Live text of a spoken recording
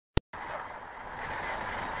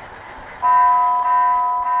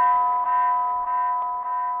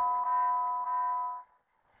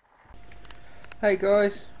Hey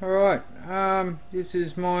guys, alright, this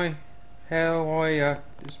is my how I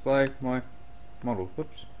display my models.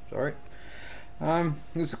 Whoops, sorry.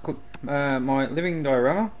 This is my living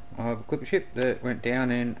diorama of a clipper ship that went down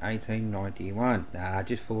in 1891. Nah,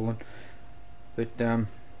 just fooling. But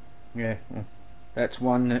yeah, well, that's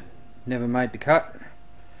one that never made the cut.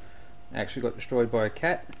 Actually got destroyed by a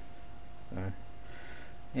cat. So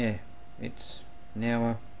yeah, it's now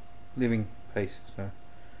a living piece. So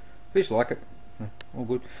fish like it. All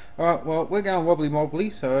good. Alright, well, we're going wobbly wobbly,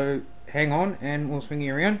 so hang on and we'll swing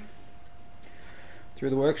you around through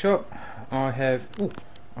the workshop. I have, oh,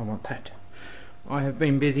 I want that. I have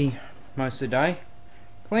been busy most of the day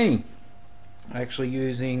cleaning, actually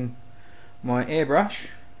using my airbrush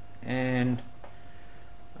and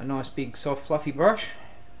a nice big soft fluffy brush,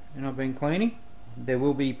 and I've been cleaning. There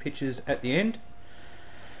will be pictures at the end,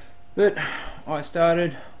 but I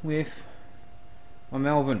started with my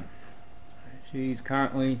Melvin. She's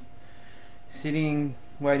currently sitting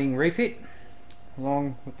waiting refit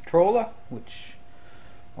along with the trawler, which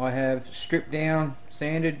I have stripped down,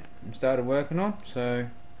 sanded and started working on. So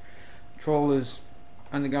the trawler's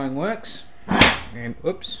undergoing works, and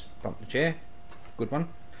oops, bumped the chair, good one.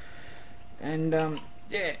 And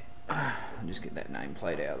yeah, I'll just get that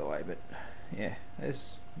nameplate out of the way, but yeah,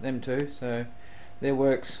 there's them two, so their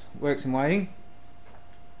works in waiting.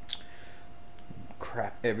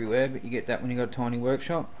 Crap everywhere, but you get that when you got a tiny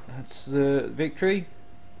workshop. That's the Victory.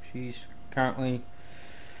 She's currently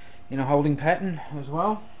in a holding pattern as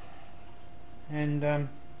well, and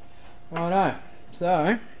righto,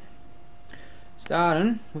 so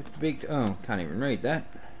starting with the big oh, can't even read that,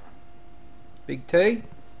 big T.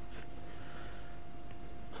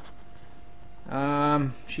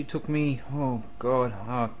 She took me, oh god,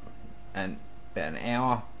 and about an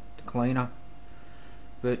hour to clean her,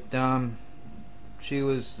 but she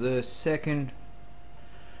was the second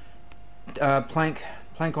plank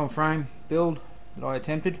on frame build that I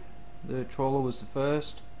attempted. The trawler was the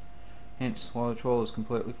first, hence why the trawler is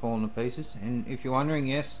completely fallen to pieces. And if you're wondering,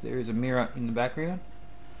 yes, there is a mirror in the background.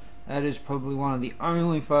 That is probably one of the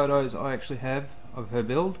only photos I actually have of her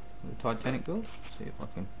build, the Titanic build. Let's see if I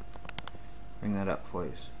can bring that up for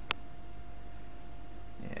you.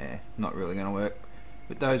 Yeah, not really going to work.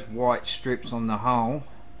 But those white strips on the hull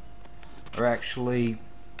are actually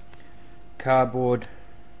cardboard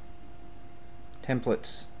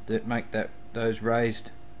templates that make those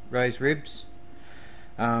raised ribs.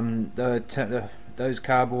 Those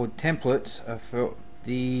cardboard templates are for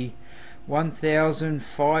the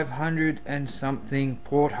 1,500 and something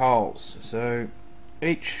portholes. So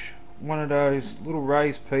each one of those little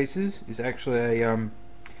raised pieces is actually a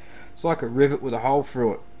it's like a rivet with a hole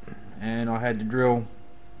through it, and I had to drill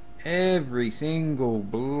every single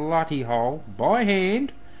bloody hole by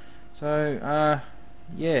hand. So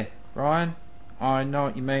yeah, Ryan, I know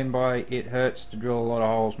what you mean by it hurts to drill a lot of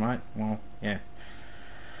holes, mate. Well, yeah,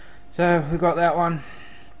 so we got that one,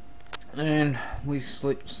 and we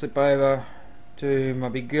slip over to my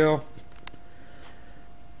big girl.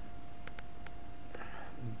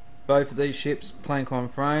 Both of these ships plank on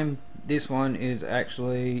frame. This one is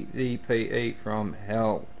actually the PE from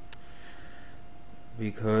hell,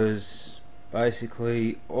 because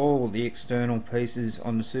basically all the external pieces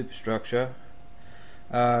on the superstructure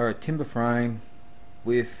are a timber frame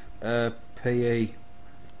with a PE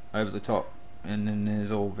over the top, and then there's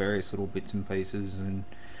all various little bits and pieces and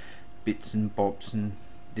bits and bobs and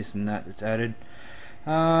this and that that's added.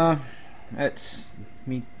 That's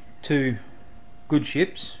me two good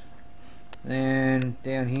ships. Then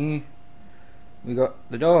down here we got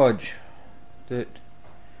the Dodge that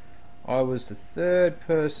I was the third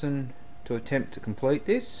person to attempt to complete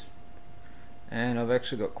this, and I've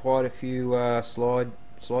actually got quite a few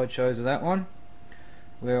slideshows of that one,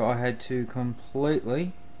 where I had to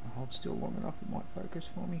completely hold still long enough, it might focus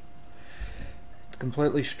for me, to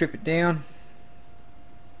completely strip it down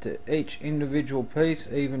to each individual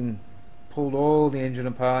piece, even pulled all the engine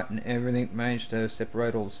apart and everything, managed to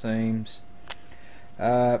separate all the seams.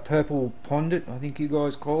 Purple pondit, I think you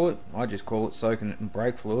guys call it. I just call it soaking it in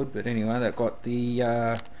brake fluid, but anyway, that got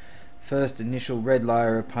the first initial red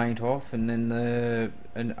layer of paint off, and then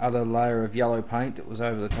another layer of yellow paint that was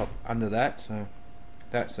over the top under that. So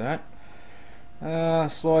that's that.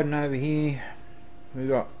 Sliding over here, we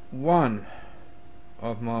got one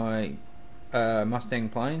of my Mustang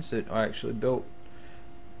planes that I actually built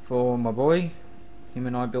for my boy. Him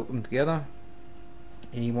and I built them together.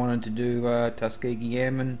 He wanted to do a Tuskegee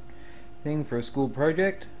Airman thing for a school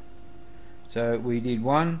project, so we did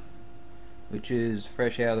one which is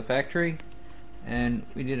fresh out of the factory, and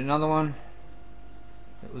we did another one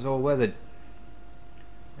that was all weathered.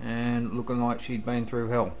 and looking like she'd been through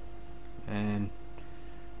hell. And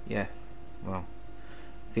yeah, well,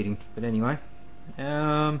 fitting. But anyway,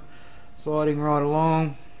 sliding right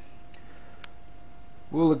along.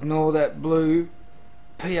 We'll ignore that blue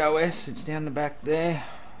POS. It's down the back there.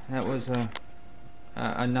 That was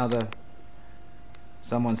another.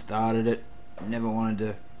 Someone started it, never wanted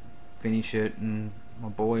to finish it, and my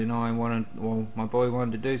boy and I wanted. Well, my boy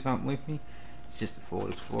wanted to do something with me. It's just a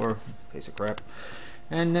Ford Explorer, piece of crap.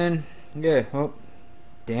 And then, yeah, well,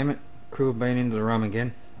 damn it, crew have been into the rum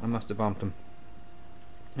again. I must have bumped them.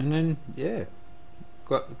 And then, yeah,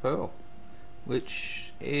 got the Pearl,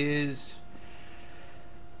 which is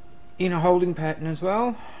in a holding pattern as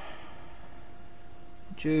well,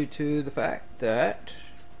 due to the fact that,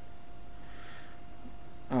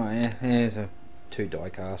 oh yeah, there's a 2 die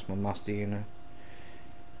cast, my Musty, and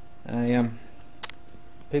a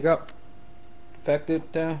pickup. The fact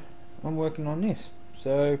that I'm working on this,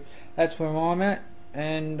 so that's where I'm at.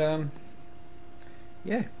 And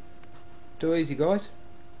yeah, too easy, guys.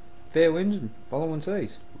 Fair winds and following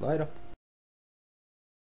seas. Later.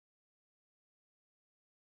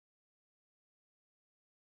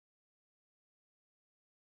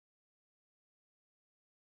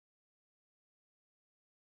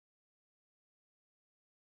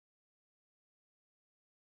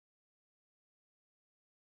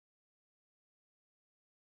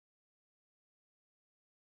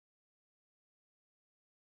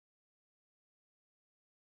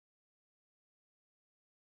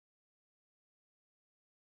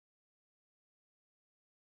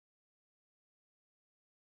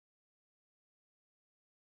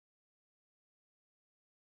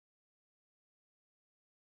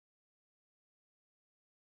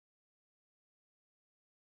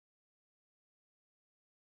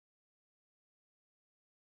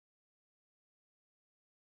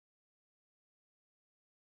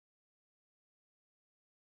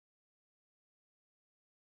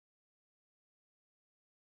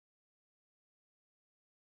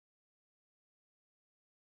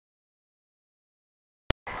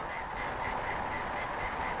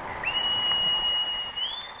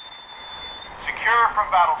 Secure from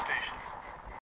battle stations.